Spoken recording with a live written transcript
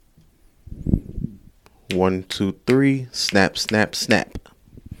1, 2, 3. Snap, snap, snap.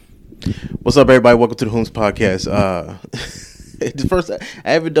 What's up, everybody? Welcome to the Whomst podcast. I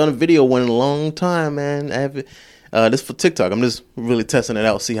haven't done a video one in a long time, man. I haven't. This for TikTok. I'm just really testing it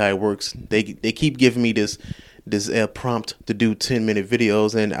out, see how it works. They keep giving me this prompt to do 10-minute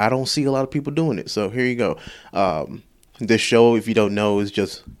videos, and I don't see a lot of people doing it. So here you go. This show, if you don't know, is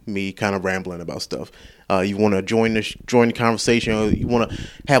just me kind of rambling about stuff. You want to join the conversation, or you want to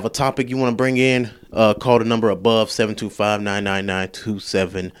have a topic you want to bring in, call the number above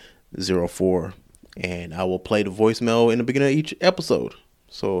 725-999-2704, and I will play the voicemail in the beginning of each episode.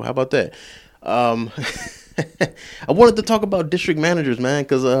 So how about that? I wanted to talk about district managers, man,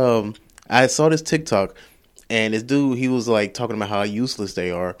 because I saw this TikTok, and this dude, he was like talking about how useless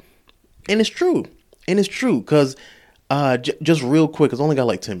they are, and it's true, because just real quick, it's only got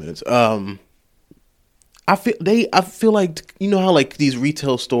like 10 minutes. I feel like, you know how like these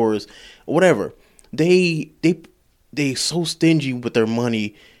retail stores, whatever, they so stingy with their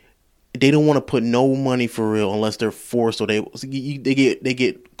money. They don't want to put no money for real unless they're forced, or they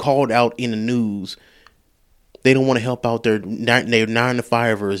get called out in the news. They don't want to help out their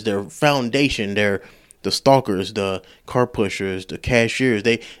 9-to-5ers, their foundation, the stalkers, the car pushers, the cashiers.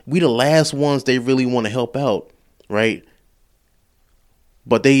 We the last ones they really want to help out, right?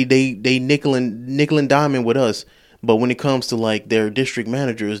 But they nickel and diming with us. But when it comes to like their district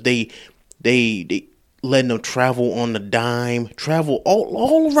managers, they letting them travel on the dime, travel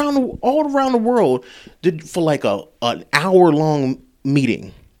all around the world for like an hour-long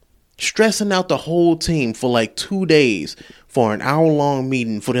meeting, stressing out the whole team for like 2 days for an hour-long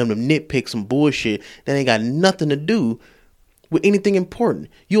meeting for them to nitpick some bullshit that ain't got nothing to do with anything important.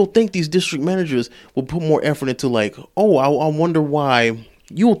 You'll think these district managers will put more effort into like, oh, I wonder why.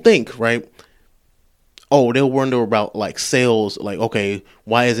 You'll think, right? Oh, they'll wonder about like sales. Like, okay,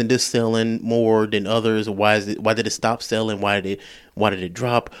 why isn't this selling more than others? Why did it stop selling? Why did it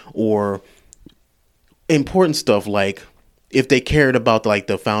drop? Or important stuff like if they cared about like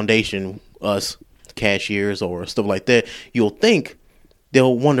the foundation, us cashiers or stuff like that, you'll think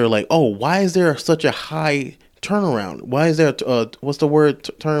they'll wonder like, oh, why is there such a high turnaround? Why is there what's the word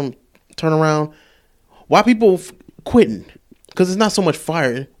term turnaround? Why people quitting? Because it's not so much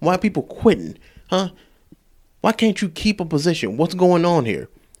firing. Why people quitting? Huh? Why can't you keep a position? What's going on here?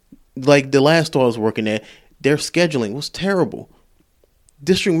 Like the last store I was working at, their scheduling was terrible.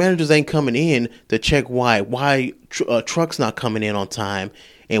 District managers ain't coming in to check why trucks not coming in on time,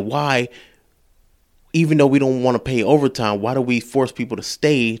 and why, even though we don't want to pay overtime, why do we force people to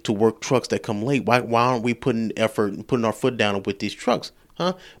stay to work trucks that come late? Why aren't we putting effort and putting our foot down with these trucks?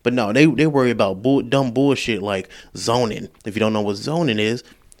 Huh? But no, they worry about dumb bullshit like zoning. If you don't know what zoning is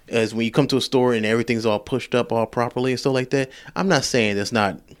when you come to a store and everything's all pushed up all properly and stuff like that. I'm not saying it's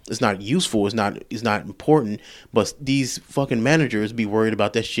not useful, it's not important, but these fucking managers be worried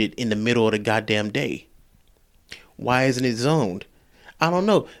about that shit in the middle of the goddamn day. Why isn't it zoned? I don't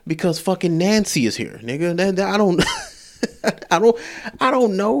know, because fucking Nancy is here, nigga. I don't I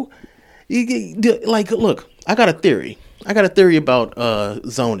don't know. Like, look, I got a theory about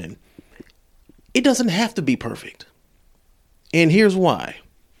zoning. It doesn't have to be perfect. And here's why.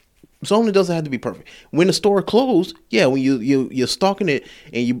 Zoning doesn't have to be perfect. When the store closed, yeah, when you're stalking it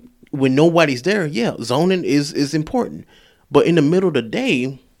and when nobody's there, yeah, zoning is important. But in the middle of the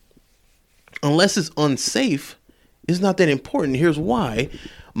day, unless it's unsafe, it's not that important. Here's why.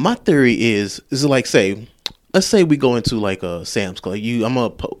 My theory is like, let's say we go into like a Sam's Club. I'm gonna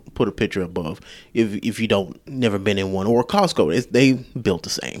put a picture above if you never been in one, or Costco. They built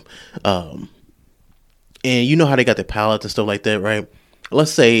the same, and you know how they got the pallets and stuff like that, right?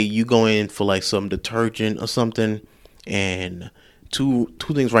 Let's say you go in for like some detergent or something, and two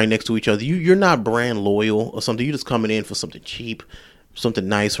things right next to each other. You're not brand loyal or something. You're just coming in for something cheap, something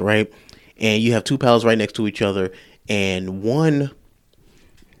nice, right? And you have two pallets right next to each other, and one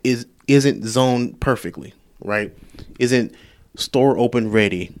isn't zoned perfectly, right? Isn't store open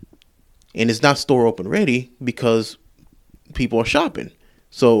ready. And it's not store open ready because people are shopping.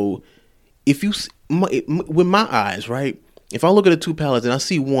 So if you, with my eyes, right? If I look at the two pallets and I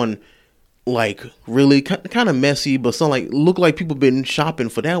see one like really kind of messy, but some like look like people been shopping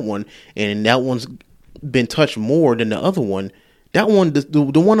for that one, and that one's been touched more than the other one. That one,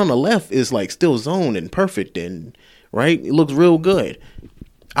 the one on the left is like still zoned and perfect, and right, it looks real good.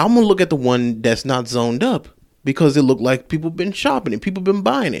 I'm gonna look at the one that's not zoned up because it looked like people been shopping and people been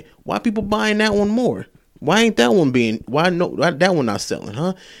buying it. Why people buying that one more? Why ain't that one that one not selling?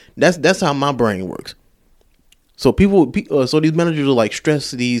 Huh? That's how my brain works. So so these managers will like stress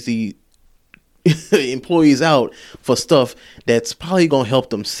these employees out for stuff that's probably gonna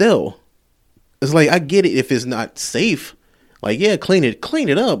help them sell It's like, I get it if it's not safe. Like, yeah, clean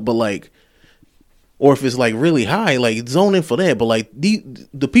it up, but like, or if it's like really high, like zone in for that. But like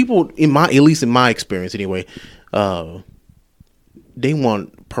the people at least in my experience anyway, they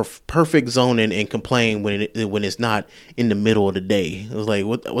want perfect zoning and complain when it's not in the middle of the day. It was like,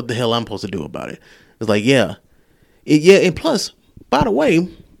 what the hell I'm supposed to do about it? It's like, and plus, by the way,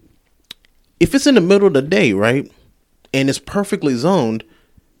 if it's in the middle of the day, right, and it's perfectly zoned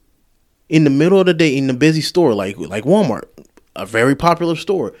in the middle of the day in the busy store, like Walmart, a very popular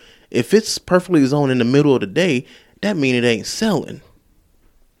store, if it's perfectly zoned in the middle of the day, that means it ain't selling.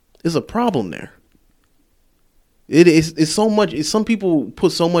 There's a problem there. It's so much. Some people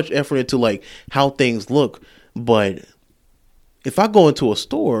put so much effort into like how things look, but if I go into a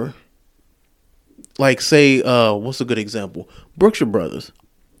store, like say, what's a good example? Brookshire Brothers,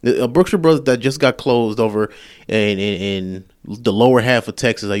 Brookshire Brothers that just got closed over in the lower half of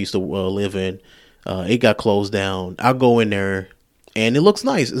Texas I used to live in. It got closed down. I go in there, and it looks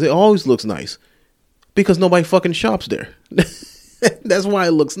nice. It always looks nice because nobody fucking shops there. That's why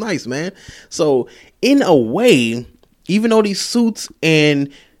it looks nice, man. So in a way, even though these suits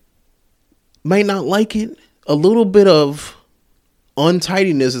and may not like it, a little bit of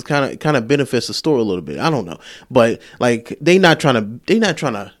untidiness is kind of benefits the store a little bit. I don't know, but like they not trying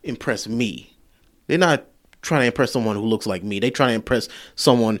to impress me. They're not trying to impress someone who looks like me. They trying to impress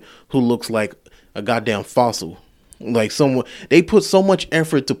someone who looks like a goddamn fossil. Like someone, they put so much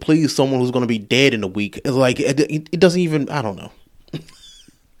effort to please someone who's going to be dead in a week. It's like it doesn't even. I don't know.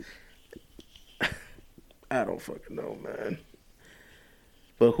 I don't fucking know, man.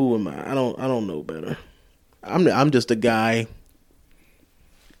 But who am I? I don't know better. I'm just a guy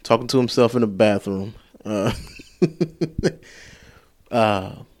talking to himself in the bathroom. You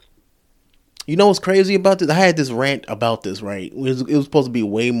know what's crazy about this? I had this rant about this, right? It was supposed to be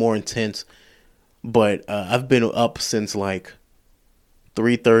way more intense, but I've been up since like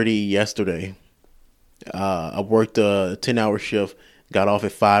 3:30 yesterday. I worked a 10-hour shift, got off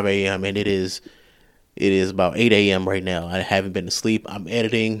at 5 a.m. and it is about 8 a.m. right now. I haven't been to sleep. I'm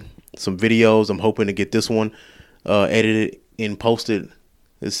editing some videos. I'm hoping to get this one edited and posted.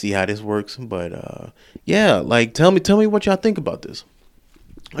 Let's see how this works. But yeah, like tell me what y'all think about this.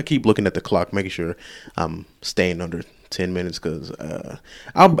 I keep looking at the clock, making sure I'm staying under 10 minutes because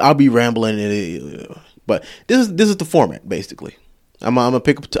I'll be rambling. But this is the format basically. I'm gonna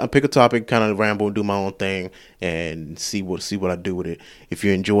pick a topic, kind of ramble, do my own thing, and see what I do with it. If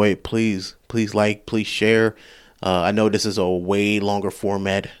you enjoy it, please like, please share. I know this is a way longer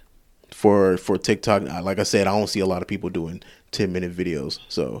format for TikTok. Like I said, I don't see a lot of people doing 10-minute videos,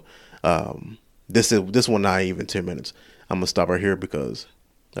 so this one not even 10 minutes. I'm gonna stop right here because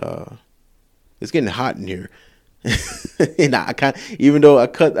it's getting hot in here. And I can't, even though I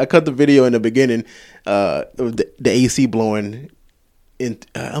cut the video in the beginning, the AC blowing. And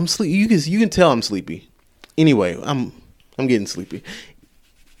I'm sleepy. You can tell I'm sleepy. Anyway, I'm getting sleepy.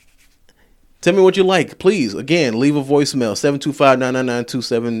 Tell me what you like, please. Again, leave a voicemail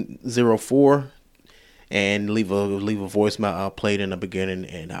 725-999-2704 and leave a voicemail. I'll play it in the beginning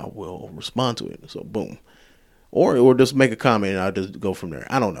and I will respond to it. So boom, or just make a comment and I'll just go from there.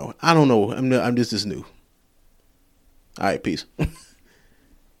 I don't know. I'm just this new. All right, peace.